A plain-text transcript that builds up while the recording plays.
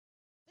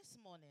This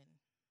morning,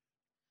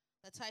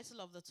 the title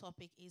of the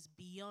topic is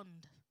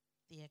Beyond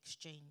the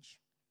Exchange.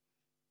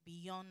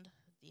 Beyond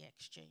the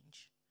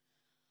Exchange.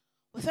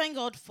 We thank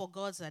God for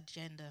God's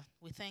agenda.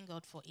 We thank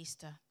God for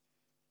Easter.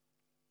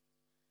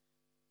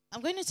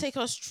 I'm going to take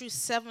us through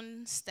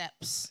 7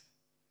 steps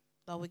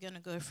that we're going to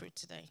go through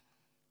today.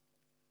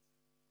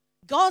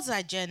 God's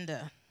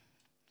agenda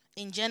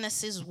in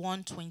Genesis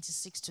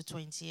 1:26 to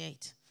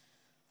 28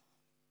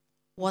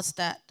 was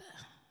that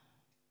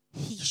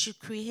he should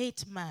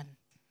create man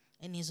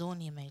in his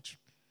own image.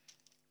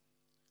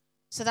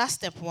 So that's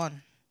step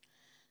 1.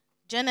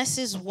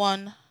 Genesis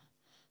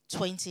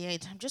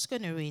 1:28. I'm just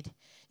going to read.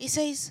 It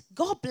says,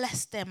 God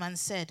blessed them and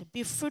said,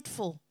 be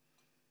fruitful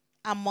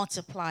and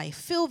multiply,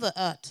 fill the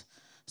earth,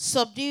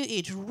 subdue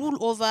it,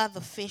 rule over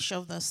the fish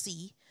of the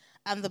sea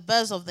and the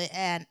birds of the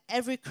air and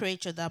every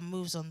creature that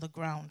moves on the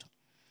ground.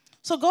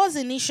 So God's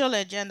initial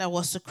agenda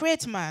was to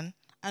create man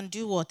and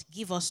do what?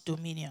 Give us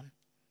dominion.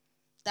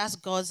 That's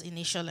God's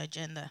initial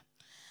agenda.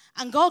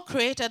 And God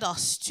created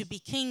us to be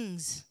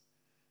kings,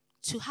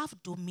 to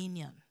have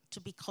dominion, to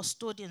be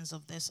custodians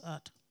of this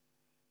earth.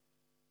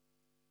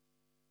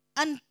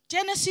 And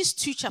Genesis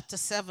 2 chapter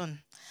 7,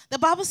 the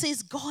Bible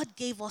says God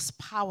gave us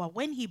power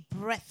when he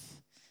breathed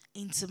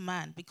into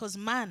man, because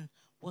man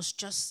was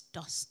just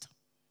dust.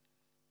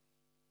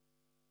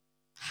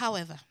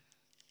 However,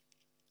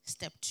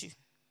 step 2,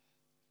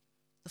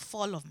 the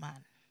fall of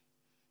man.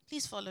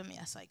 Please follow me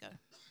as I go.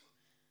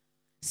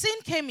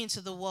 Sin came into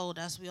the world,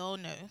 as we all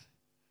know.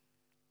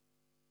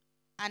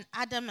 And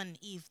Adam and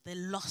Eve, they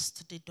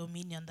lost the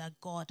dominion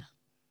that God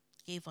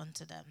gave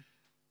unto them.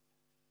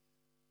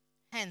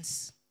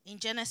 Hence, in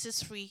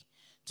Genesis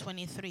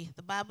 3:23,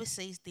 the Bible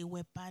says they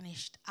were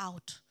banished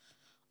out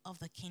of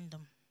the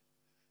kingdom,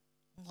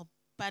 or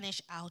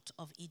banished out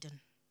of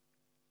Eden.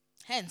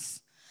 Hence,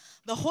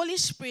 the Holy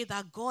Spirit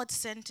that God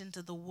sent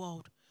into the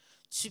world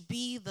to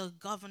be the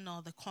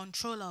governor, the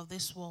controller of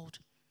this world,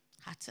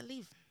 had to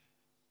leave.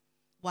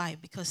 Why?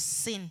 Because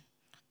sin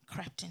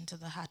crept into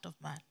the heart of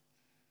man.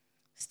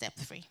 Step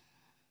 3.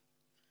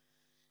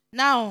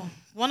 Now,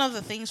 one of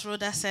the things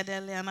Rhoda said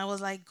earlier, and I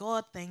was like,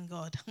 God, thank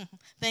God.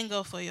 Thank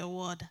God for your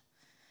word.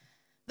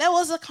 There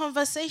was a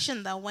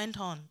conversation that went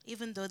on,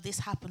 even though this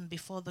happened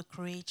before the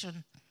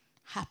creation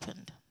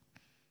happened.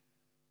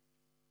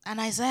 And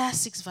Isaiah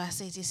 6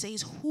 verse 8, it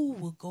says, who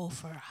will go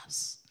for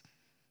us?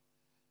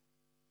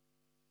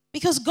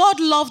 Because God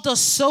loved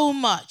us so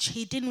much,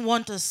 he didn't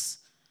want us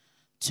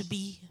to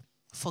be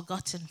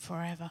forgotten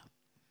forever.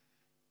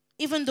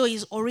 Even though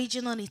his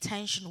original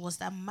intention was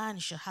that man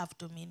should have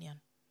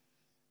dominion.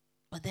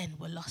 But then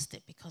we lost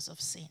it because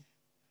of sin.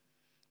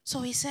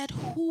 So he said,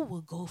 who will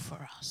go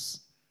for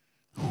us?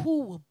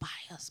 Who will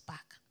buy us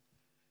back?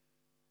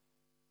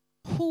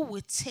 Who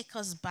will take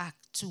us back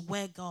to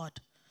where God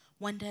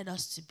wanted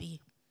us to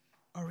be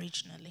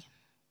originally?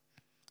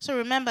 So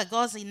remember,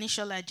 God's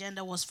initial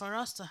agenda was for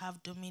us to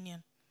have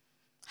dominion.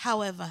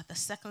 However, the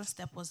second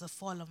step was the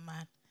fall of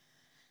man.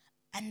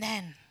 And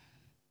then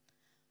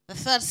the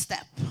third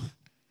step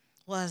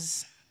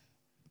was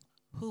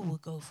who will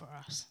go for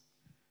us?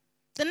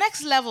 The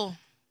next level,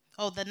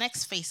 or the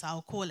next phase,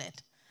 I call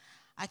it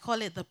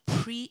the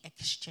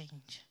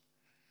pre-exchange.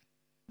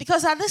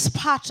 Because at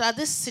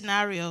this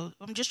scenario,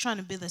 I'm just trying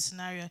to build a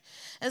scenario,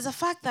 is the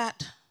fact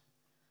that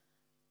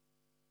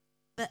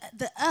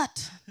the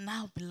earth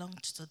now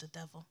belonged to the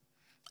devil,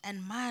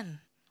 and man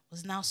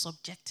was now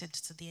subjected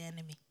to the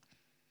enemy.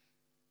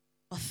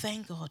 But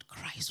thank God,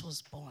 Christ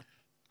was born.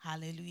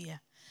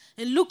 Hallelujah.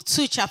 In Luke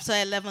 2 chapter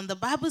 11, the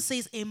Bible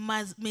says a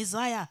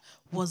Messiah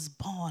was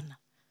born.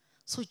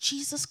 So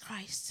Jesus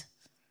Christ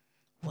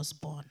was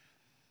born.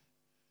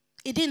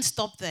 It didn't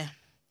stop there.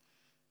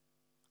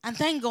 And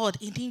thank God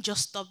it didn't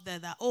just stop there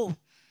that,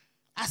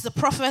 as the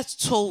prophet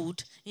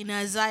told in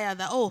Isaiah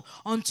that,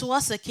 unto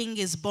us a king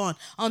is born,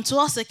 unto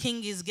us a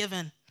king is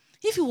given.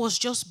 If he was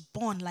just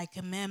born like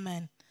a mere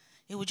man,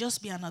 it would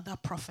just be another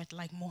prophet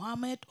like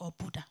Muhammad or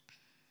Buddha.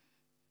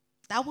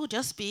 That would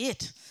just be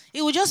it.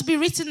 It would just be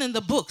written in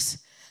the books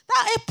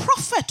that a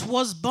prophet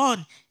was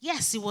born.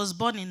 Yes, he was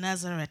born in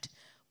Nazareth,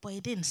 but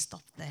it didn't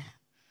stop there.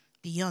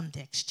 Beyond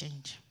the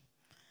exchange.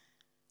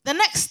 The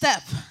next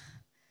step,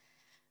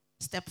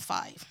 step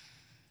 5.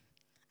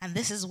 And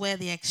this is where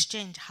the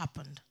exchange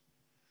happened.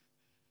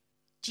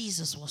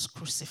 Jesus was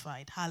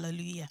crucified.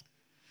 Hallelujah.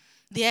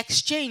 The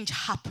exchange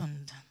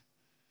happened,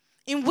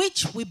 in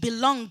which we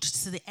belonged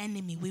to the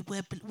enemy.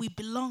 We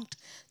belonged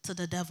to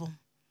the devil.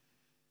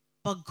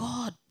 But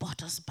God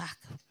bought us back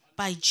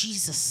by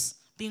Jesus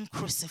being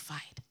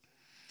crucified.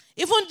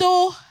 Even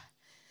though,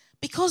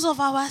 because of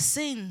our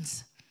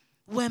sins,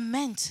 we're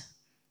meant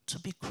to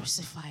be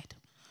crucified.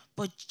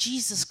 But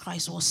Jesus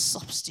Christ was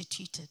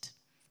substituted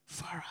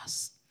for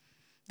us.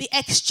 The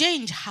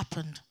exchange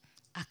happened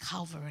at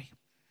Calvary.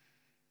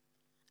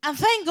 And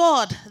thank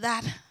God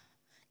that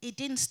it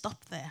didn't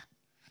stop there.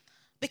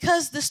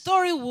 Because the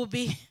story will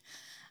be,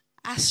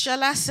 as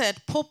Shala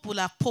said, Pope will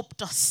have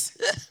popped us.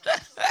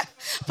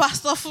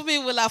 Pastor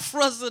Fumi will have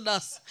frozen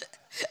us.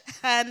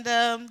 And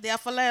the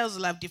Afalayas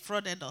will have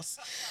defrauded us.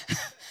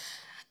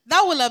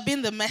 That will have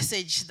been the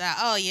message that,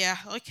 oh yeah,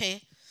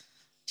 okay,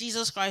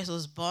 Jesus Christ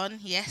was born.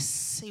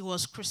 Yes, he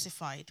was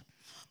crucified.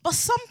 But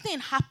something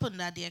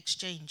happened at the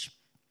exchange.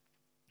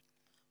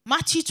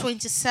 Matthew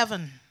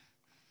 27,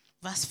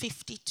 verse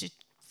 50 to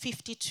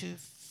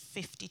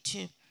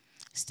 52.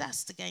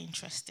 Starts to get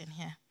interesting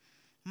here.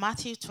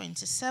 Matthew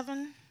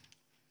 27,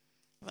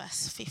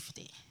 verse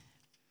 50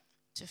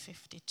 to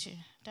 52.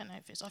 Don't know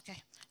if it's okay.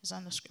 It's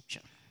on the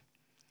scripture.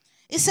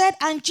 It said,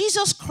 and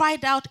Jesus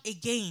cried out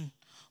again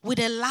with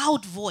a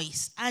loud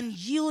voice and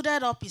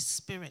yielded up his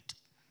spirit.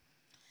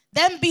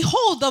 Then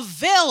behold, the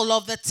veil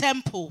of the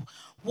temple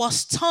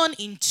was torn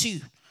in two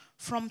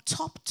from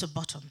top to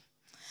bottom.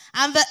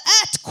 And the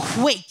earth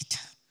quaked,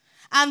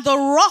 and the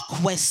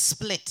rock was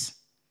split,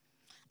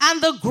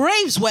 and the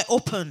graves were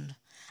opened,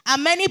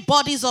 and many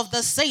bodies of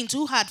the saints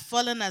who had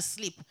fallen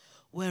asleep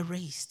were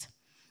raised.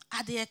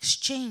 At the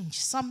exchange,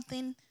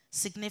 something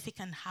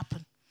significant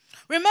happened.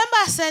 Remember,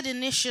 I said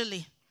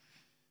initially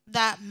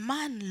that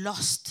man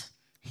lost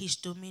his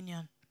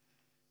dominion.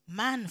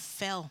 Man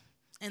fell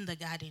in the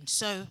garden.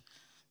 So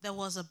there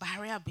was a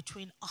barrier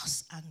between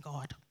us and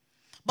God.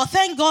 But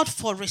thank God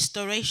for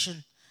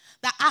restoration.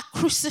 That at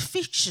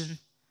crucifixion,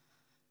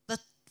 the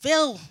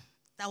veil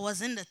that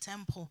was in the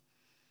temple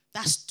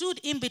that stood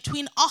in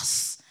between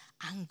us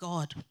and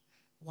God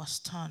was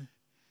torn.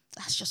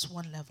 That's just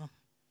one level.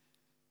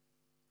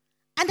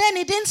 And then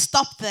it didn't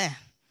stop there.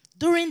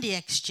 During the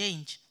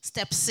exchange,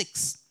 step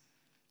 6.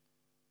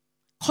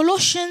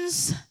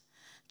 Colossians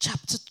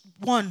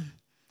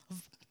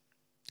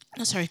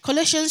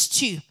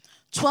 2,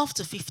 12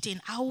 to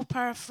 15. I will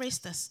paraphrase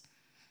this.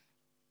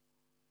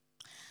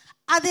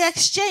 At the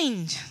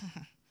exchange,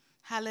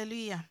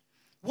 hallelujah,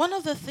 one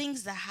of the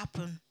things that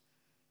happened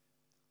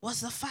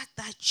was the fact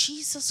that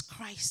Jesus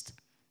Christ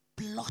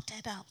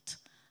blotted out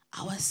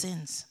our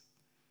sins.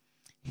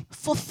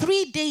 For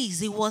 3 days,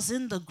 he was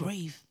in the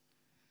grave.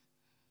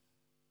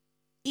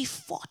 He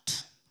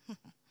fought.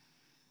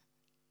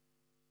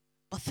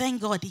 But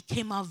thank God he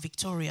came out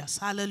victorious.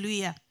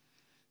 Hallelujah.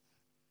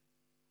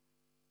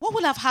 What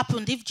would have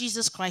happened if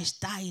Jesus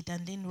Christ died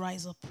and didn't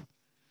rise up?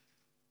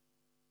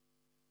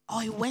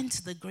 Or he went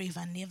to the grave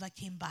and never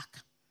came back?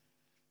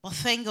 But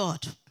thank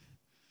God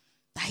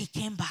that he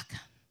came back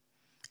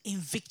in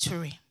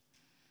victory.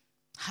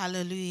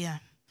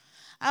 Hallelujah.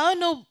 I don't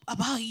know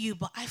about you,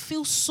 but I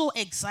feel so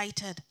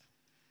excited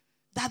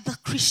that the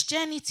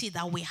Christianity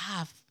that we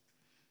have,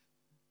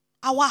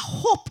 our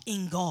hope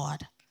in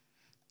God,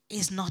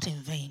 is not in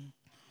vain.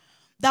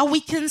 That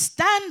we can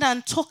stand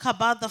and talk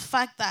about the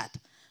fact that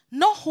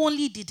not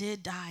only did he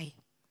die,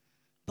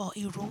 but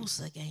he rose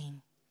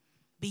again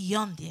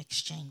beyond the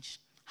exchange.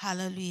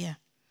 Hallelujah.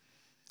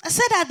 I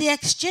said at the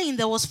exchange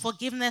there was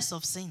forgiveness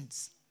of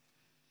sins.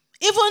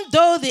 Even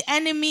though the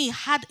enemy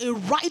had a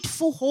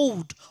rightful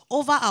hold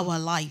over our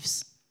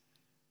lives,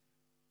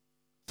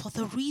 for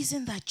the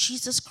reason that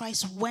Jesus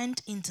Christ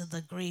went into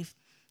the grave,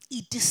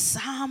 he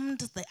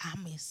disarmed the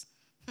armies.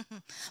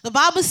 The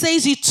Bible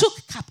says he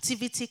took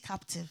captivity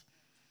captive.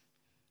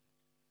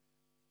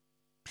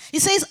 It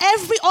says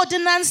every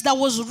ordinance that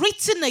was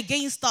written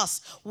against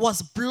us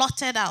was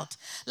blotted out.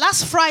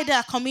 Last Friday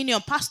at communion,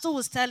 Pastor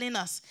was telling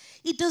us,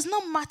 it does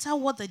not matter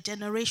what the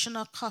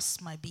generational curse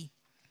might be.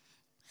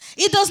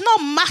 It does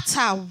not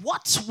matter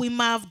what we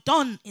might have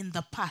done in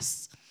the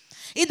past.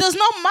 It does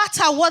not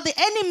matter what the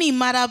enemy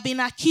might have been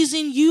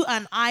accusing you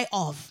and I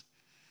of,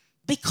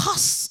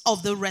 because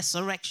of the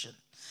resurrection.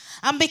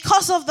 And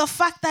because of the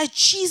fact that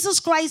Jesus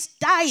Christ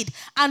died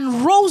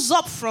and rose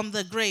up from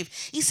the grave,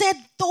 he said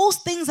those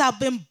things have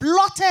been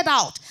blotted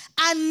out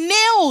and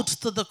nailed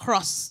to the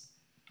cross.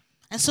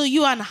 And so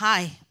you and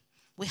I,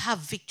 we have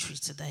victory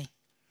today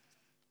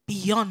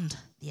beyond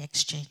the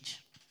exchange.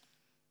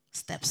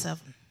 Step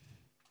 7.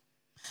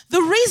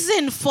 The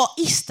reason for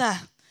Easter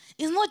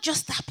is not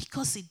just that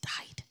because he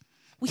died.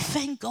 We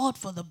thank God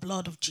for the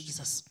blood of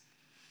Jesus.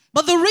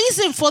 But the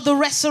reason for the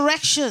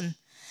resurrection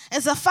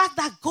is the fact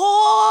that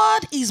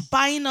God is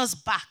buying us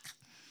back.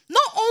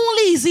 Not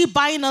only is he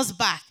buying us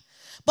back,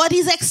 but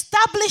he's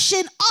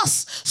establishing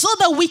us so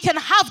that we can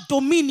have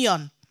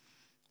dominion.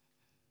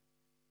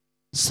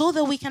 So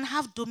that we can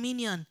have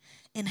dominion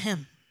in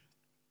him.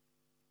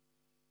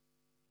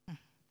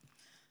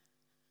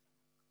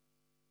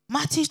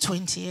 Matthew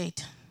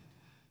 28.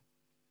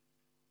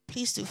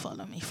 Please do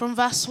follow me. From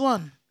verse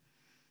 1.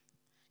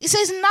 It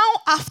says, now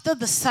after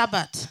the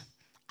Sabbath,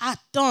 at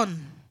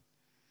dawn,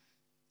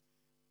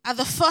 at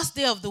the first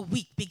day of the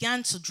week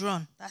began to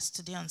dawn. That's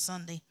today on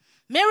Sunday.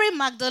 Mary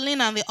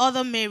Magdalene and the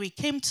other Mary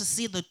came to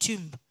see the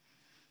tomb.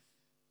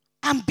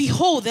 And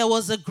behold, there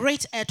was a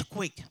great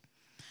earthquake.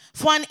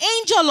 For an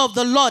angel of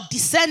the Lord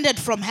descended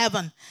from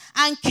heaven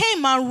and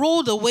came and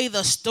rolled away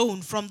the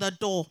stone from the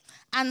door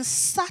and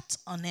sat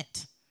on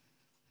it.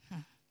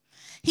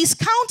 His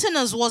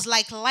countenance was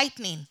like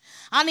lightning,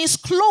 and his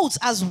clothes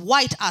as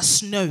white as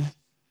snow.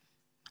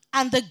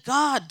 And the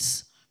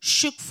guards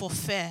shook for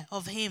fear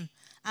of him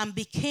and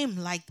became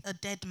like a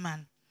dead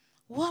man.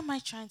 What am I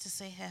trying to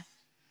say here?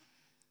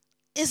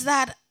 Is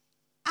that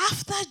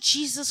after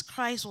Jesus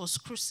Christ was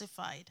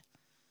crucified,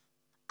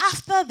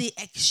 after the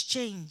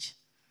exchange,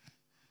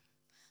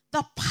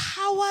 the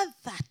power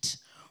that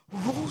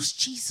rose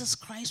Jesus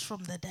Christ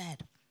from the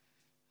dead,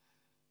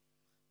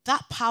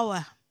 that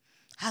power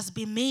has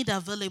been made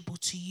available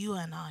to you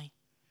and I.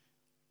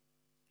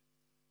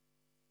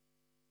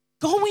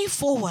 Going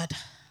forward,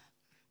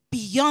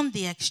 beyond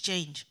the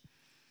exchange,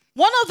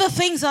 one of the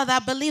things that I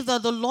believe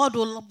that the Lord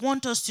will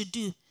want us to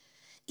do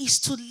is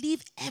to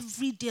live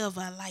every day of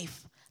our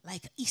life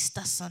like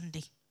Easter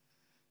Sunday.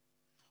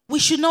 We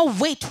should not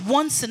wait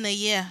once in a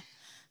year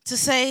to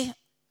say,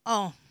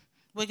 oh,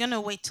 we're going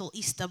to wait till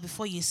Easter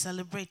before you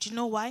celebrate. You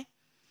know why?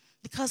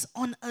 Because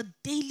on a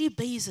daily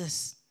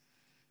basis,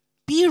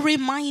 be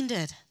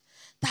reminded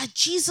that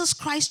Jesus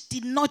Christ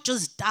did not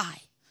just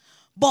die,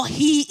 but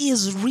he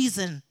is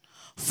risen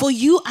for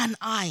you and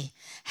I.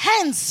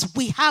 Hence,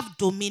 we have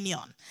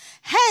dominion.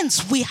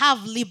 Hence, we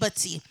have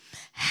liberty.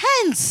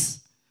 Hence,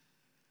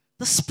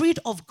 the Spirit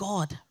of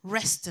God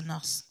rests in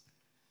us.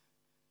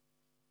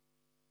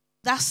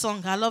 That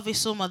song, I love it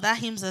so much. That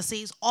hymn that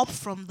says, up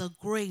from the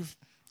grave,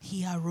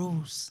 he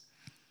arose.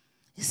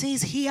 It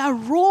says, he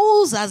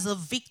arose as a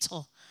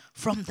victor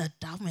from the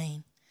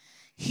domain.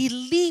 He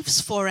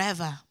lives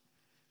forever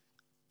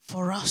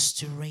for us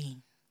to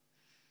reign.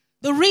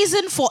 The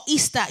reason for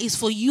Easter is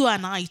for you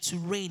and I to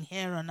reign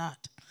here on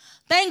earth.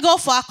 Thank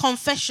God for our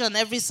confession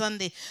every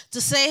Sunday to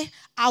say,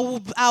 I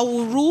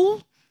will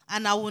rule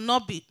and I will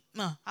not be,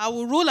 I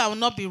will rule, I will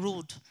not be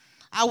ruled.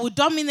 I will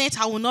dominate,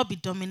 I will not be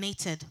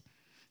dominated.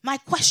 My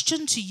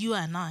question to you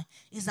and I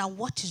is that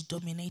what is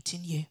dominating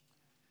you?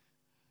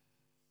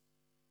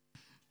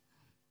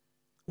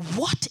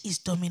 What is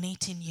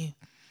dominating you?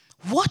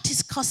 What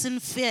is causing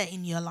fear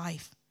in your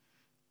life?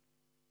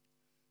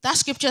 That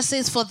scripture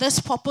says, for this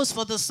purpose,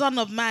 for the Son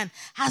of Man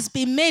has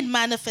been made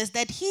manifest,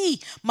 that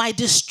he might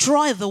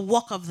destroy the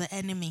work of the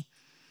enemy.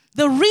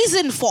 The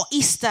reason for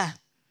Easter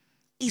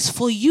is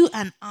for you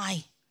and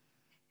I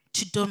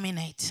to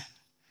dominate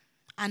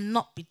and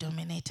not be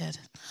dominated.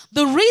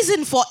 The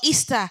reason for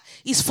Easter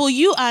is for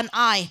you and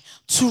I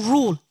to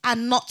rule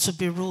and not to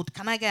be ruled.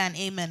 Can I get an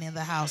amen in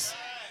the house?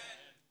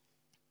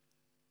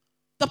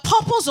 The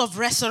purpose of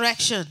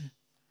resurrection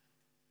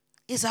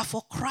is that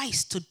for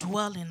Christ to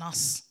dwell in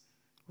us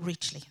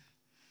richly.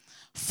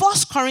 1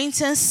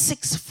 Corinthians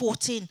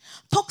 6:14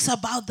 talks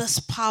about this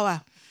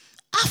power.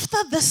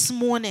 After this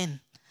morning,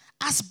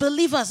 as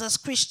believers, as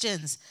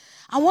Christians,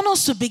 I want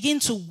us to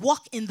begin to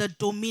walk in the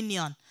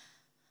dominion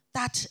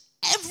that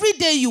every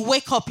day you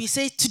wake up, you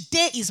say,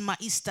 today is my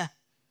Easter.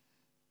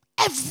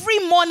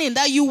 Every morning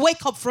that you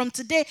wake up from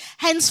today,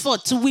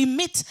 henceforth, till we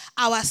meet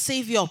our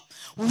Savior,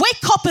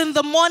 wake up in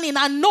the morning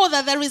and know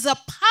that there is a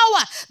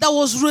power that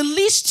was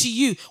released to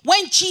you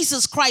when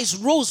Jesus Christ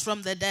rose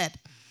from the dead.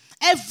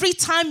 Every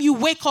time you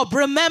wake up,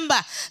 remember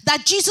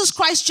that Jesus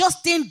Christ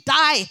just didn't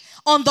die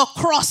on the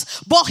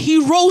cross, but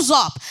he rose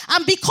up.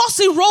 And because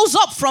he rose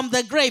up from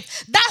the grave,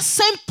 that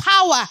same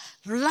power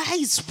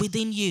lies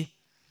within you.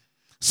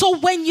 So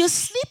when you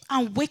sleep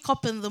and wake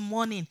up in the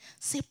morning,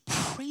 say,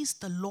 praise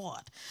the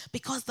Lord,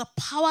 because the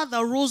power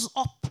that rose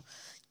up,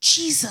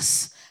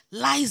 Jesus,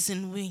 lies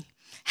in me.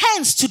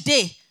 Hence,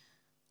 today,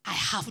 I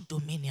have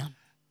dominion.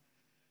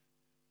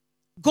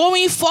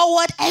 Going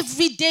forward,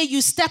 every day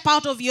you step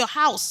out of your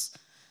house,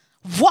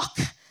 walk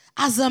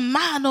as a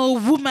man or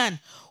a woman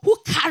who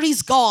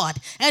carries God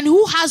and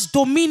who has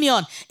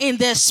dominion in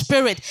their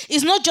spirit.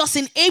 It's not just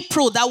in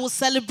April that we'll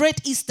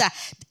celebrate Easter.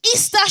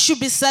 Easter should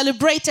be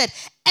celebrated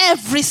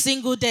every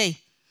single day.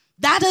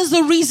 That is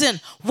the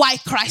reason why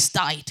Christ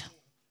died.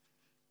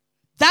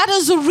 That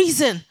is the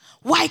reason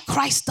why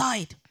Christ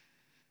died.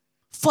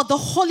 For the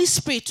Holy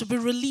Spirit to be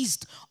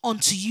released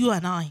unto you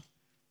and I.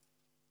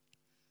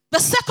 The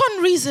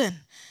second reason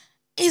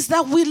is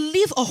that we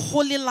live a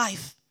holy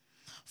life.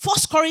 1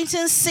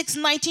 Corinthians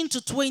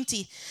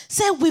 6:19-20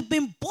 say we've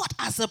been bought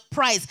as a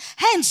price.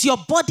 Hence your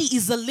body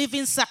is a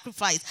living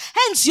sacrifice.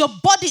 Hence your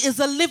body is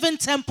a living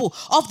temple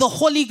of the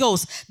Holy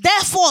Ghost.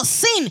 Therefore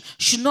sin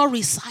should not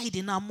reside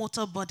in our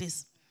mortal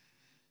bodies.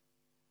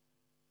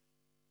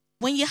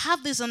 When you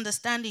have this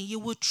understanding, you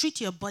will treat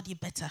your body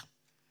better.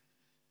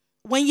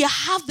 When you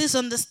have this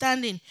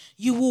understanding,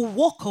 you will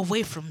walk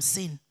away from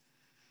sin.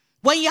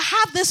 When you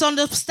have this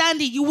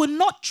understanding, you will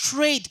not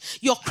trade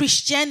your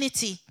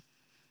Christianity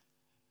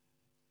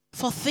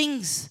for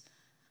things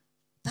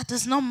that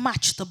does not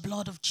match the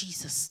blood of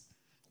Jesus.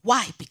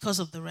 Why? Because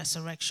of the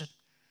resurrection.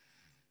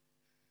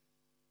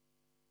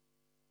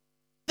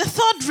 The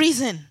third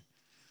reason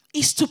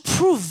is to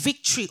prove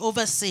victory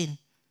over sin.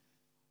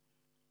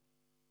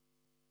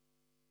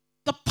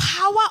 The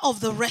power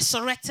of the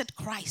resurrected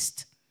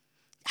Christ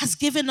has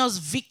given us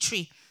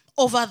victory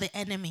over the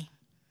enemy.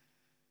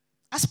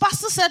 As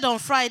Pastor said on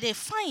Friday,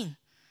 fine.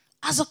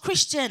 As a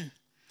Christian,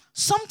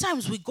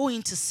 sometimes we go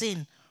into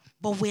sin,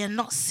 but we are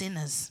not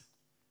sinners.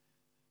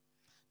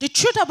 The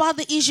truth about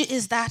the issue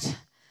is that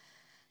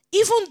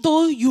even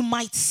though you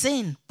might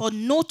sin, but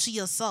know to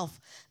yourself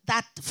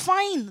that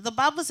fine, the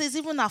Bible says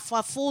even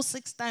after 4,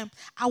 6 times,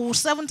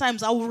 7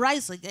 times, I will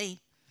rise again.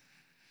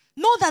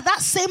 Know that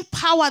that same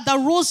power that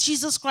rose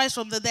Jesus Christ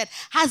from the dead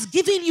has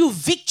given you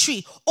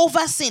victory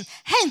over sin.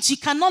 Hence, you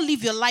cannot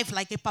live your life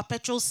like a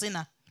perpetual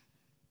sinner.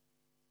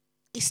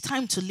 It's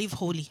time to live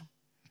holy.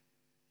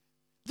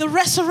 The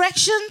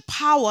resurrection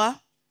power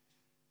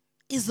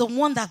is the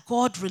one that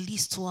God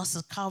released to us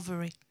at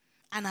Calvary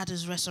and at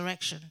his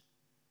resurrection.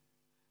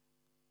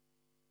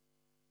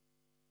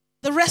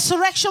 The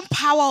resurrection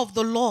power of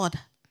the Lord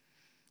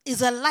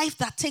is a life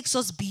that takes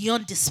us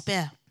beyond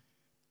despair.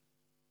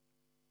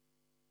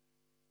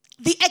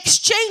 The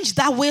exchange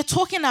that we're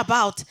talking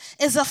about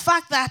is the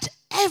fact that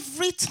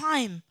every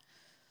time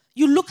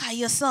you look at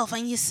yourself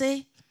and you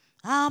say,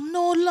 I'm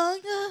no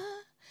longer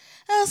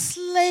a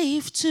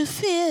slave to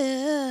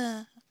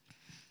fear.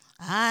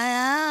 I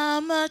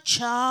am a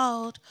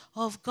child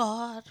of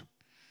God.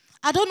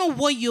 I don't know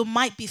what you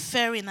might be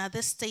fearing at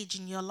this stage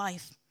in your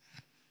life,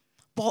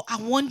 but I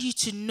want you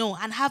to know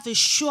and have a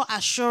sure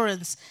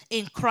assurance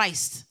in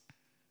Christ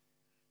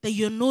that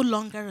you're no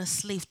longer a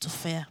slave to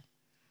fear.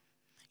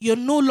 You're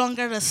no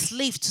longer a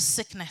slave to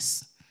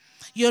sickness.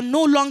 You're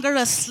no longer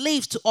a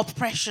slave to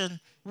oppression.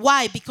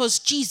 Why? Because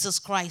Jesus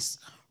Christ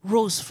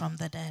rose from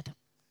the dead.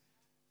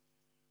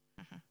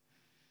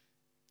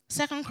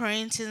 2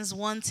 Corinthians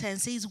 1:10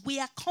 says, we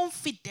are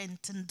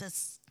confident in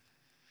this.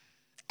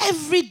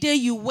 Every day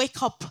you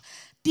wake up,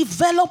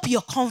 develop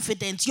your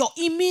confidence, your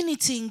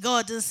immunity in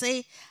God, and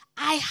say,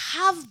 I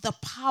have the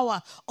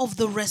power of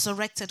the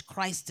resurrected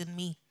Christ in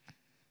me.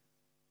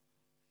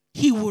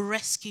 He will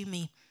rescue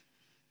me.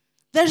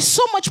 There is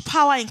so much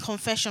power in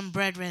confession,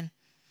 brethren.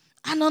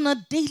 And on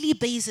a daily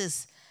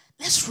basis,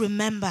 let's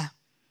remember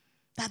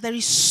that there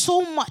is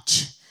so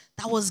much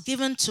that was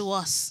given to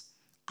us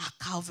at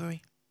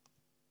Calvary.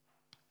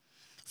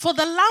 For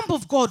the Lamb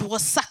of God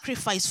was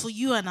sacrificed for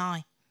you and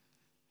I.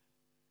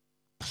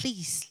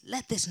 Please,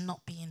 let this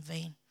not be in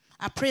vain.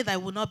 I pray that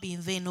it will not be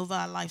in vain over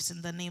our lives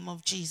in the name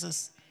of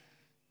Jesus.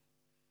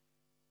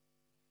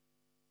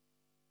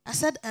 I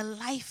said a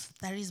life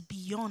that is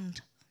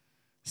beyond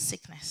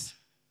sickness.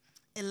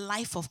 A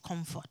life of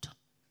comfort.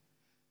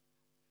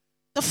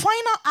 The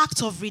final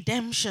act of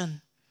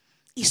redemption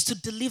is to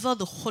deliver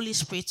the Holy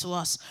Spirit to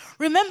us.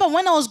 Remember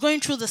when I was going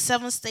through the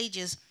 7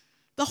 stages,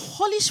 the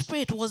Holy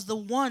Spirit was the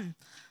one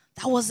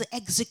that was the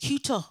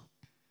executor,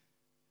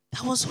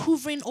 that was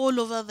hovering all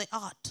over the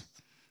earth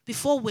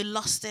before we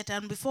lost it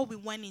and before we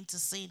went into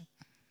sin.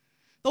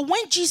 But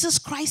when Jesus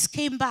Christ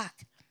came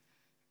back,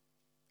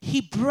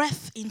 he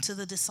breathed into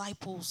the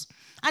disciples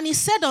and he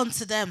said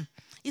unto them,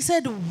 he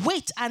said,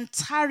 wait and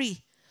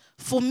tarry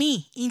for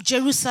me in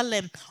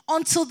Jerusalem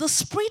until the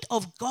Spirit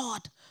of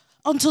God,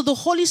 until the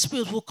Holy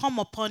Spirit will come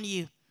upon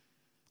you.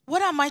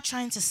 What am I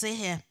trying to say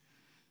here?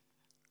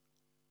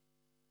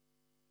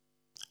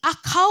 At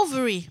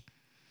Calvary,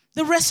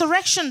 the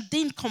resurrection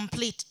didn't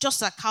complete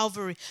just at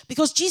Calvary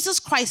because Jesus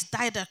Christ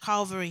died at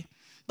Calvary.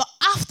 But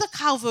after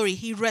Calvary,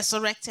 he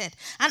resurrected.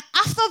 And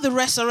after the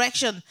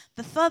resurrection,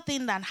 the third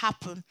thing that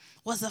happened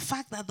was the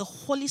fact that the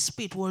Holy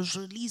Spirit was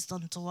released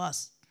unto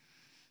us.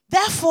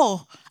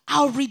 Therefore,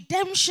 our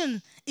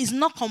redemption is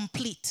not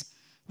complete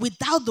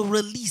without the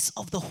release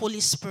of the Holy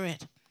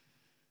Spirit.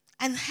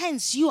 And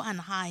hence, you and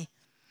I,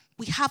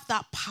 we have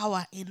that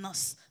power in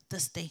us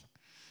this day.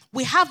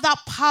 We have that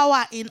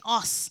power in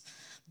us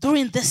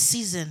during this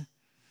season.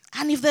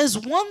 And if there's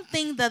one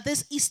thing that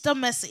this Easter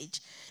message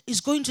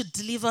is going to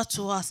deliver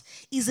to us,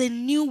 is a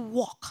new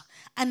walk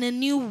and a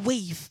new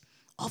wave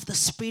of the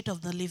Spirit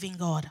of the living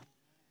God.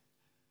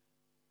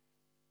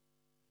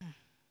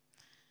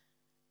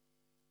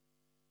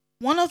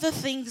 One of the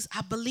things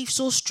I believe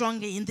so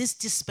strongly in this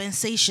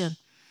dispensation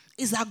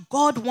is that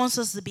God wants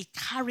us to be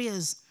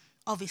carriers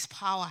of his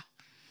power.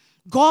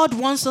 God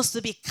wants us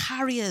to be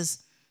carriers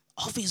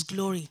of his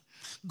glory.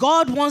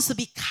 God wants to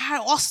be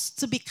us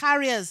to be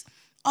carriers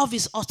of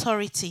his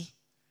authority.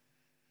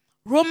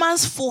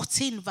 Romans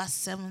 14 verse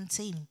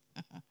 17.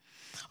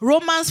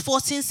 Romans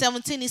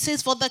 14:17, it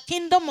says, for the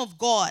kingdom of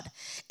God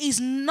is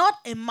not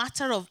a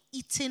matter of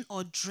eating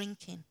or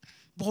drinking,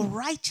 but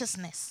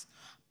righteousness,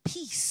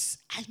 peace,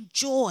 and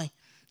joy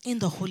in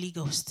the Holy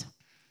Ghost.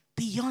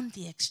 Beyond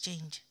the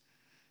exchange.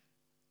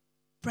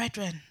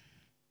 Brethren,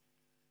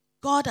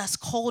 God has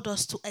called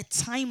us to a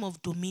time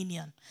of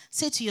dominion.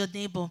 Say to your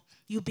neighbor,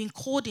 you've been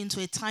called into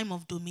a time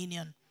of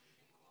dominion.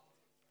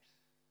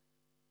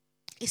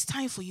 It's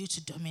time for you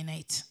to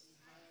dominate.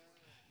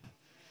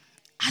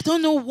 I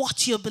don't know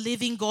what you're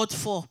believing God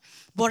for,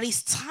 but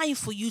it's time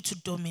for you to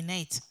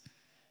dominate.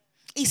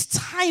 It's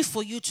time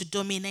for you to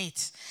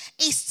dominate.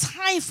 It's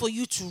time for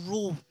you to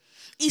rule.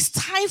 It's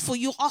time for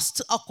us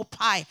to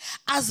occupy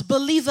as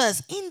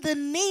believers in the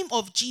name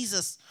of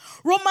Jesus.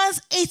 Romans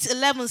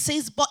 8:11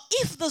 says, but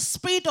if the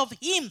Spirit of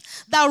him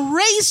that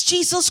raised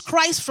Jesus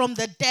Christ from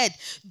the dead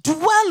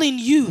dwell in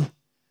you,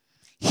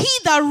 he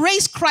that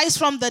raised Christ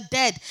from the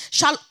dead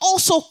shall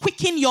also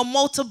quicken your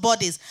mortal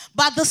bodies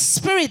by the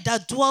Spirit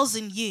that dwells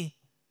in you.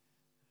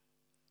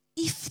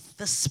 If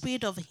the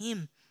Spirit of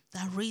him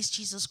that raised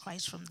Jesus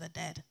Christ from the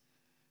dead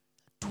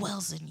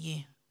dwells in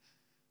you.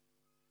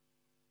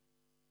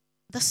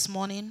 This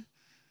morning,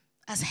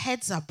 as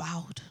heads are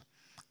bowed,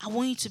 I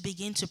want you to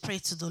begin to pray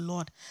to the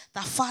Lord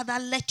that, Father,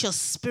 let your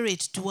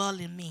spirit dwell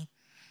in me.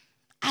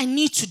 I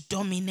need to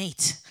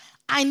dominate.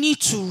 I need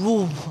to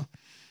rule.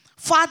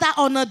 Father,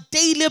 on a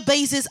daily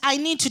basis, I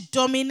need to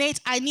dominate.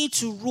 I need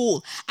to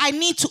rule. I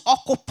need to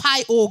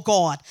occupy, oh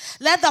God.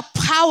 Let the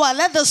power,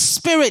 let the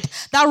spirit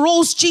that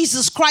rose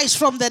Jesus Christ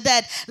from the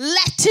dead,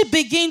 let it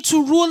begin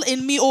to rule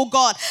in me, oh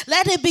God.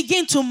 Let it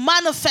begin to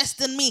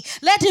manifest in me.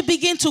 Let it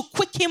begin to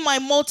quicken my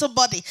mortal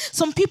body.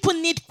 Some people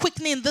need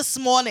quickening this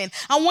morning.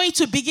 I want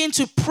you to begin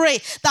to pray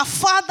that,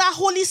 Father,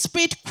 Holy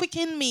Spirit,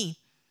 quicken me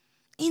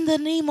in the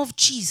name of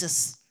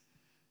Jesus.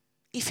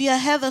 If you are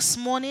here this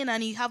morning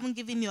and you haven't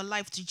given your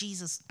life to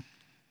Jesus,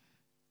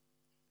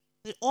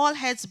 with all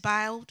heads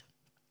bowed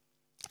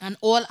and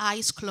all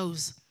eyes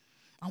closed,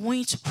 I want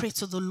you to pray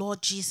to the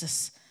Lord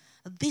Jesus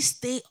this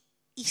day,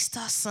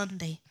 Easter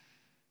Sunday,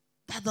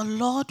 that the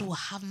Lord will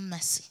have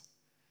mercy.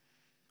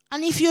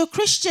 And if you're a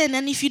Christian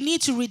and if you need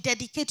to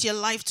rededicate your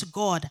life to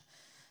God,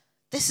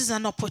 this is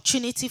an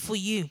opportunity for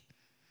you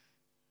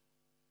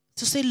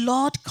to say,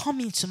 Lord,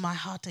 come into my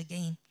heart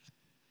again.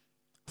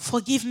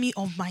 Forgive me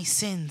of my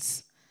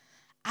sins.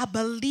 I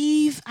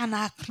believe and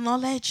I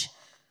acknowledge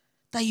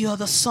that you are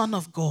the Son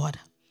of God,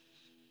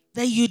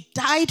 that you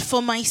died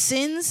for my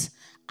sins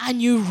and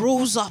you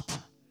rose up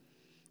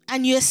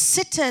and you're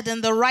seated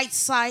in the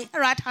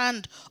right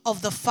hand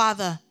of the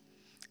Father,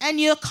 and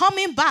you're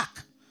coming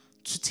back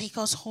to take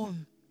us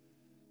home.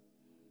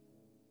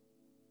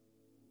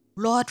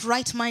 Lord,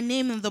 write my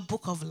name in the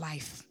book of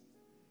life.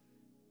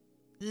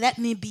 Let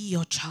me be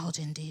your child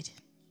indeed.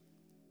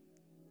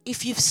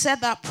 If you've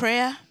said that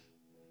prayer,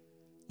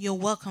 you're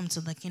welcome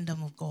to the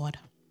kingdom of God.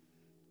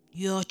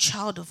 You're a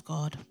child of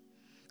God.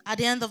 At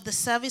the end of the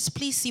service,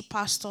 please see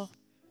Pastor.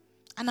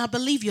 And I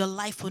believe your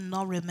life will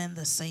not remain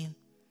the same.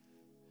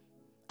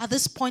 At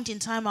this point in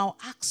time, I'll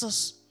ask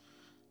us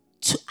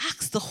to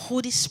ask the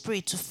Holy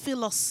Spirit to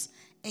fill us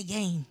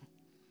again.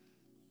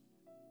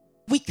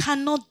 We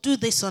cannot do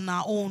this on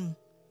our own.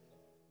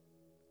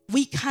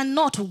 We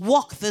cannot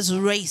walk this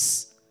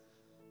race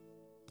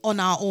on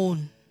our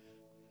own.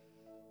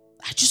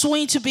 I just want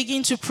you to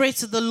begin to pray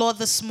to the Lord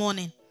this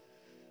morning.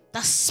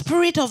 The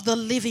Spirit of the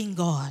living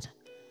God,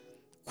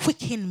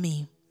 quicken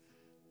me.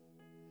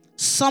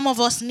 Some of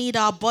us need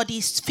our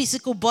bodies,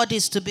 physical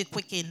bodies, to be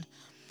quickened.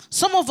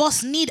 Some of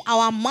us need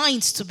our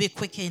minds to be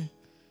quickened.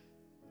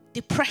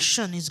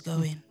 Depression is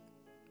going.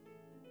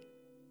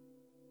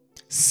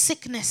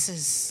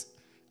 Sicknesses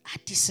are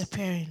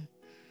disappearing.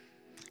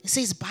 It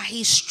says, by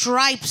his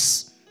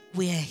stripes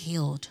we are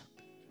healed.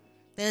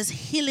 There's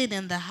healing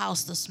in the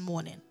house this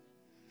morning.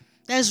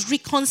 There's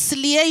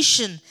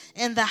reconciliation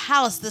in the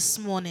house this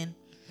morning.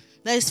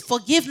 There's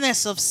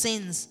forgiveness of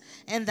sins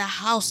in the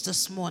house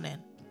this morning.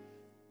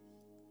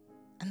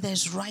 And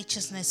there's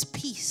righteousness,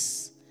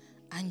 peace,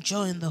 and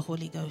joy in the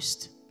Holy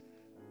Ghost.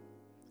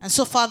 And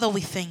so, Father, we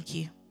thank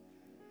you.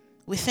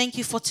 We thank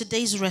you for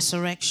today's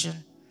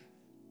resurrection.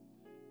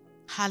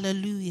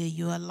 Hallelujah,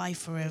 you are alive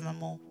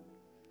forevermore.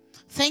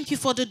 Thank you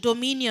for the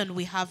dominion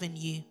we have in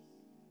you.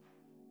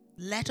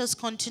 Let us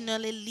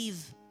continually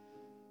live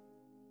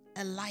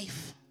a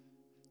life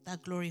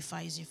that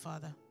glorifies you,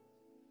 Father.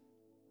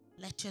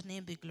 Let your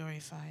name be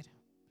glorified.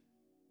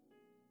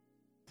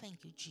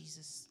 Thank you,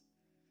 Jesus.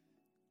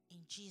 In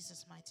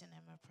Jesus' mighty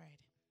name I prayed.